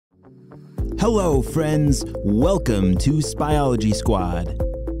Hello, friends. Welcome to Spyology Squad.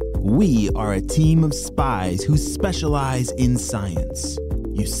 We are a team of spies who specialize in science.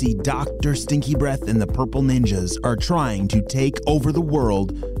 You see, Dr. Stinky Breath and the Purple Ninjas are trying to take over the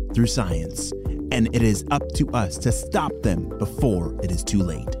world through science, and it is up to us to stop them before it is too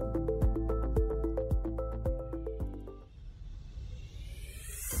late.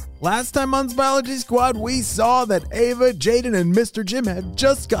 Last time on Spyology Squad, we saw that Ava, Jaden, and Mr. Jim had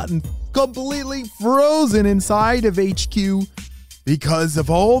just gotten completely frozen inside of HQ because of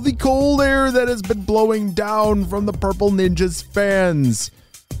all the cold air that has been blowing down from the Purple Ninjas fans.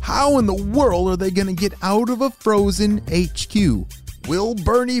 How in the world are they going to get out of a frozen HQ? Will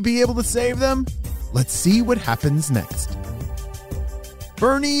Bernie be able to save them? Let's see what happens next.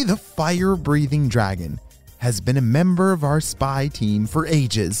 Bernie, the fire-breathing dragon, has been a member of our spy team for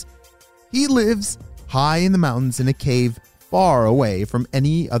ages. He lives high in the mountains in a cave far away from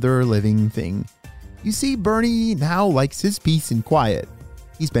any other living thing. You see, Bernie now likes his peace and quiet.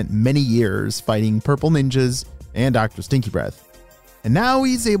 He spent many years fighting purple ninjas and Dr. Stinky Breath, and now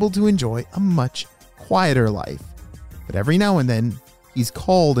he's able to enjoy a much quieter life. But every now and then, he's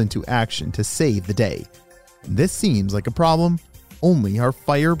called into action to save the day. And this seems like a problem only our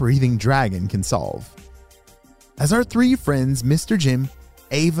fire-breathing dragon can solve. As our three friends, Mr. Jim,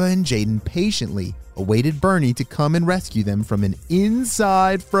 Ava, and Jaden patiently awaited Bernie to come and rescue them from an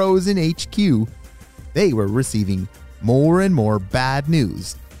inside frozen HQ, they were receiving more and more bad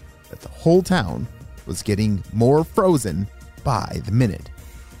news that the whole town was getting more frozen by the minute.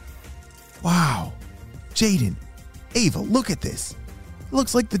 Wow, Jaden, Ava, look at this. It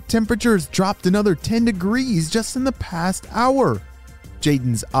looks like the temperature has dropped another 10 degrees just in the past hour.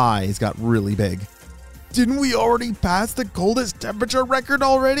 Jaden's eyes got really big. Didn't we already pass the coldest temperature record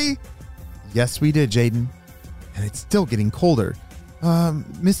already? Yes, we did, Jaden. And it's still getting colder.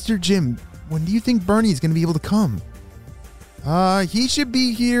 Mr. Jim, when do you think Bernie's going to be able to come? He should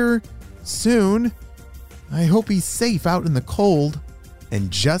be here soon. I hope he's safe out in the cold. And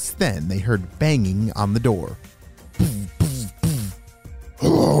just then they heard banging on the door.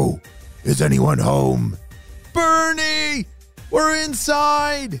 Hello? Is anyone home? Bernie! We're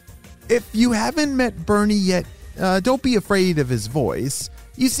inside! If you haven't met Bernie yet, don't be afraid of his voice.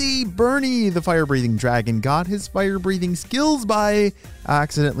 You see, Bernie, the fire-breathing dragon, got his fire-breathing skills by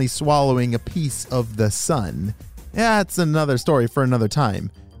accidentally swallowing a piece of the sun. That's another story for another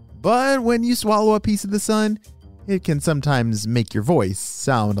time. But when you swallow a piece of the sun, it can sometimes make your voice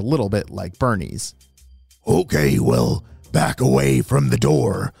sound a little bit like Bernie's. Okay, well, back away from the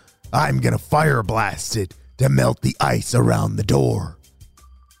door. I'm gonna fire blast it to melt the ice around the door.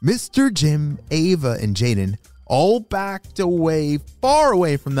 Mr. Jim, Ava, and Jaden all backed away, far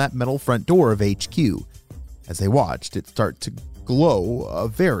away from that metal front door of HQ, as they watched it start to glow a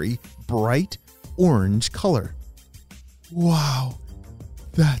very bright orange color. Wow,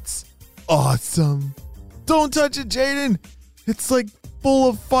 that's awesome. Don't touch it, Jaden. It's like full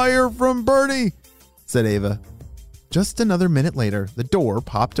of fire from Bernie, said Ava. Just another minute later, the door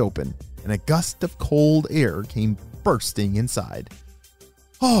popped open, and a gust of cold air came bursting inside.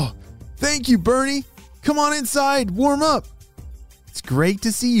 Oh, thank you, Bernie. Come on inside, warm up. It's great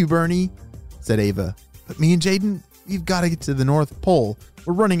to see you, Bernie, said Ava. But me and Jaden, we've got to get to the North Pole.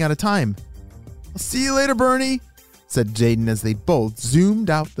 We're running out of time. I'll see you later, Bernie, said Jaden as they both zoomed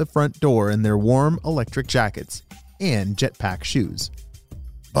out the front door in their warm electric jackets and jetpack shoes.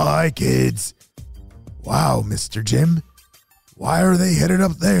 Bye, kids. Wow, Mr. Jim. Why are they headed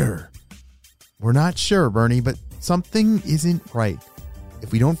up there? We're not sure, Bernie, but something isn't right.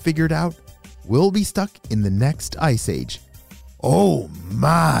 If we don't figure it out, we'll be stuck in the next ice age. Oh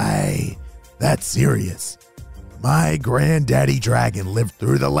my, that's serious. My granddaddy dragon lived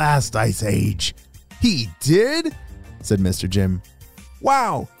through the last ice age. He did? Said Mr. Jim.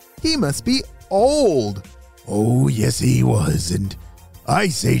 Wow, he must be old. Oh, yes, he was, and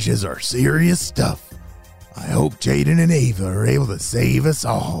ice ages are serious stuff. I hope Jaden and Ava are able to save us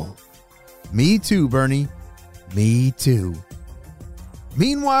all. Me too, Bernie. Me too.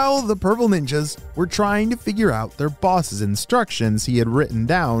 Meanwhile, the Purple Ninjas were trying to figure out their boss's instructions he had written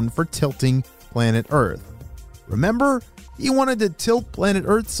down for tilting planet Earth. Remember, he wanted to tilt planet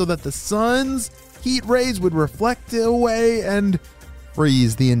Earth so that the sun's heat rays would reflect away and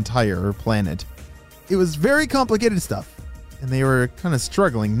freeze the entire planet. It was very complicated stuff, and they were kind of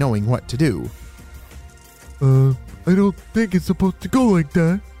struggling knowing what to do. I don't think it's supposed to go like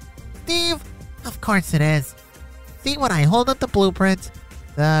that. Steve, of course it is. See, when I hold up the blueprint,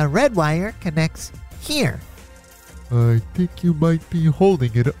 the red wire connects here. I think you might be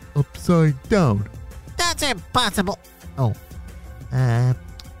holding it upside down. That's impossible. Oh.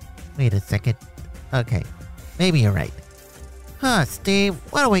 Wait a second. Okay, maybe you're right. Huh, Steve,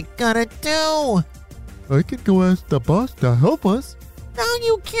 what are we gonna do? I can go ask the boss to help us. No,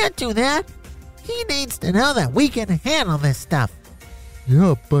 you can't do that. He needs to know that we can handle this stuff.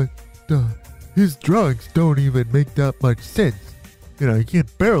 Yeah, but his drugs don't even make that much sense. And I can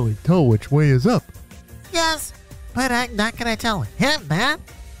barely tell which way is up. Yes, but I'm not gonna tell him that.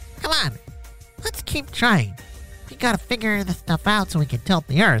 Come on, let's keep trying. We gotta figure this stuff out so we can tilt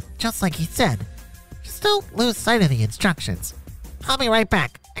the earth, just like he said. Just don't lose sight of the instructions. I'll be right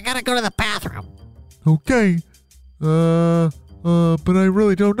back. I gotta go to the bathroom. Okay. But I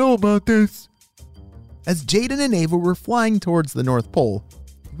really don't know about this. As Jaden and Ava were flying towards the North Pole,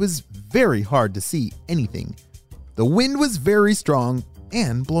 it was very hard to see anything. The wind was very strong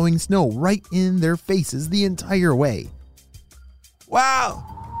and blowing snow right in their faces the entire way. Wow!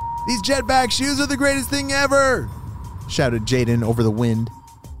 These jetpack shoes are the greatest thing ever! Shouted Jaden over the wind.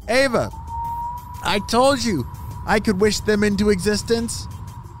 Ava, I told you I could wish them into existence.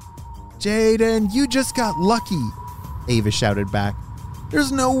 Jaden, you just got lucky, Ava shouted back.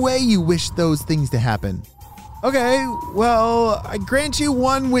 There's no way you wish those things to happen. Okay, well, I grant you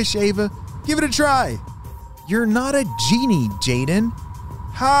one wish, Ava. Give it a try. You're not a genie, Jaden.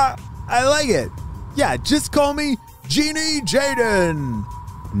 Ha! I like it. Yeah, just call me Genie Jaden.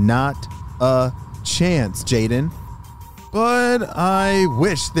 Not a chance, Jaden. But I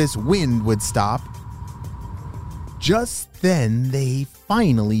wish this wind would stop. Just then, they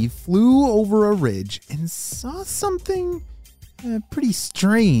finally flew over a ridge and saw something pretty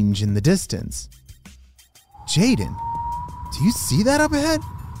strange in the distance. Jaden, do you see that up ahead?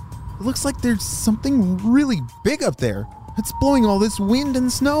 It looks like there's something really big up there. It's blowing all this wind and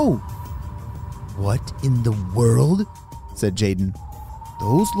snow. What in the world? Said Jaden.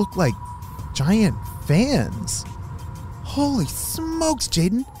 Those look like giant fans. Holy smokes,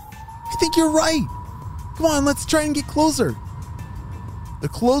 Jaden. I think you're right. Come on, let's try and get closer. The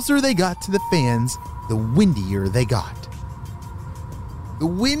closer they got to the fans, the windier they got. The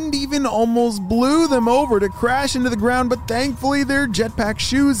wind even almost blew them over to crash into the ground, but thankfully their jetpack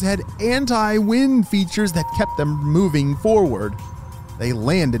shoes had anti-wind features that kept them moving forward. They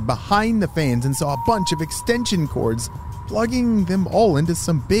landed behind the fans and saw a bunch of extension cords, plugging them all into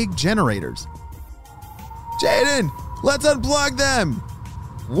some big generators. Jaden, let's unplug them!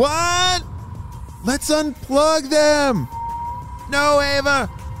 What? Let's unplug them! No, Ava!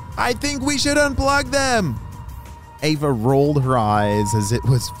 I think we should unplug them! Ava rolled her eyes as it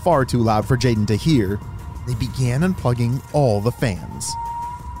was far too loud for Jaden to hear. They began unplugging all the fans.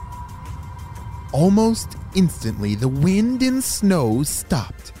 Almost instantly, the wind and snow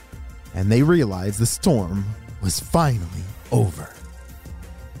stopped, and they realized the storm was finally over.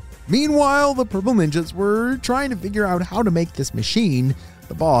 Meanwhile, the Purple Ninjas were trying to figure out how to make this machine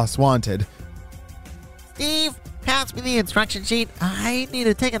the boss wanted. Steve, pass me the instruction sheet. I need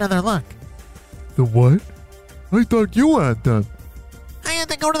to take another look. The what? I thought you had them. I had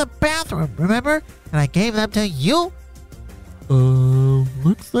to go to the bathroom, remember? And I gave them to you?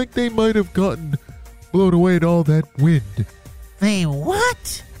 Looks like they might have gotten blown away at all that wind. They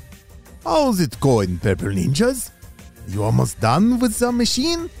what? How's it going, Purple Ninjas? You almost done with the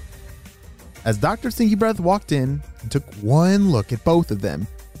machine? As Dr. Stinky Breath walked in and took one look at both of them,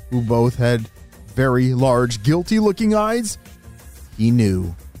 who both had very large, guilty-looking eyes, he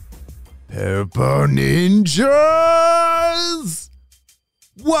knew. Purple Ninjas!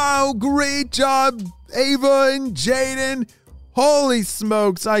 Wow, great job, Ava and Jaden. Holy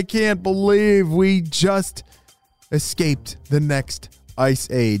smokes, I can't believe we just escaped the next ice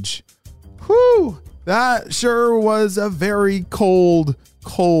age. Whew, that sure was a very cold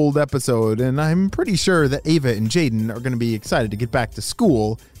episode, and I'm pretty sure that Ava and Jaden are going to be excited to get back to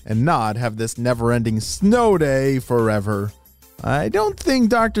school and not have this never-ending snow day forever. I don't think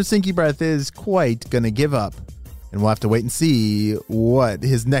Dr. Stinky Breath is quite going to give up, and we'll have to wait and see what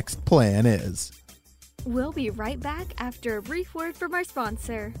his next plan is. We'll be right back after a brief word from our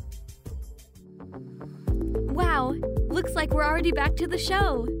sponsor. Wow, looks like we're already back to the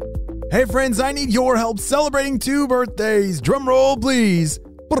show. Hey friends, I need your help celebrating 2 birthdays. Drum roll, please.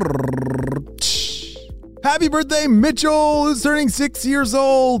 Happy birthday, Mitchell, who's turning 6 years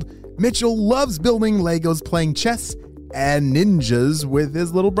old. Mitchell loves building Legos, playing chess, and ninjas with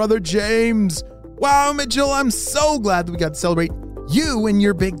his little brother James. Wow, Mitchell, I'm so glad that we got to celebrate you and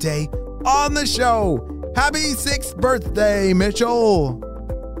your big day on the show. Happy 6th birthday, Mitchell.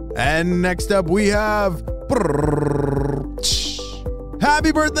 And next up we have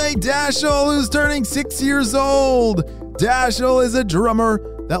happy birthday, Dashel, who's turning 6 years old. Dashel is a drummer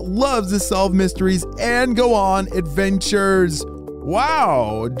that loves to solve mysteries and go on adventures.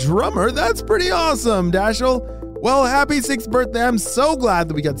 Wow, drummer, that's pretty awesome, Dashiell. Well, happy 6th birthday. I'm so glad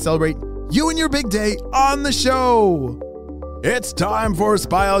that we got to celebrate you and your big day on the show. It's time for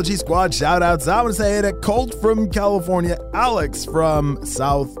Spyology Squad shoutouts. I want to say it at Colt from California, Alex from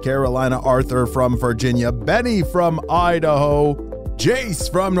South Carolina, Arthur from Virginia, Benny from Idaho,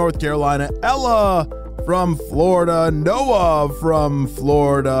 Jace from North Carolina, Ella from Florida, Noah from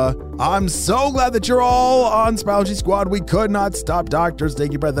Florida. I'm so glad that you're all on Spyology Squad. We could not stop Dr.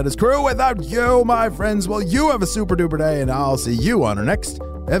 Stinky Breath and his crew without you, my friends. Well, you have a super duper day, and I'll see you on our next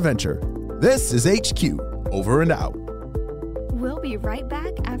adventure. This is HQ, over and out. We'll be right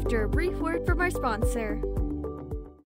back after a brief word from our sponsor.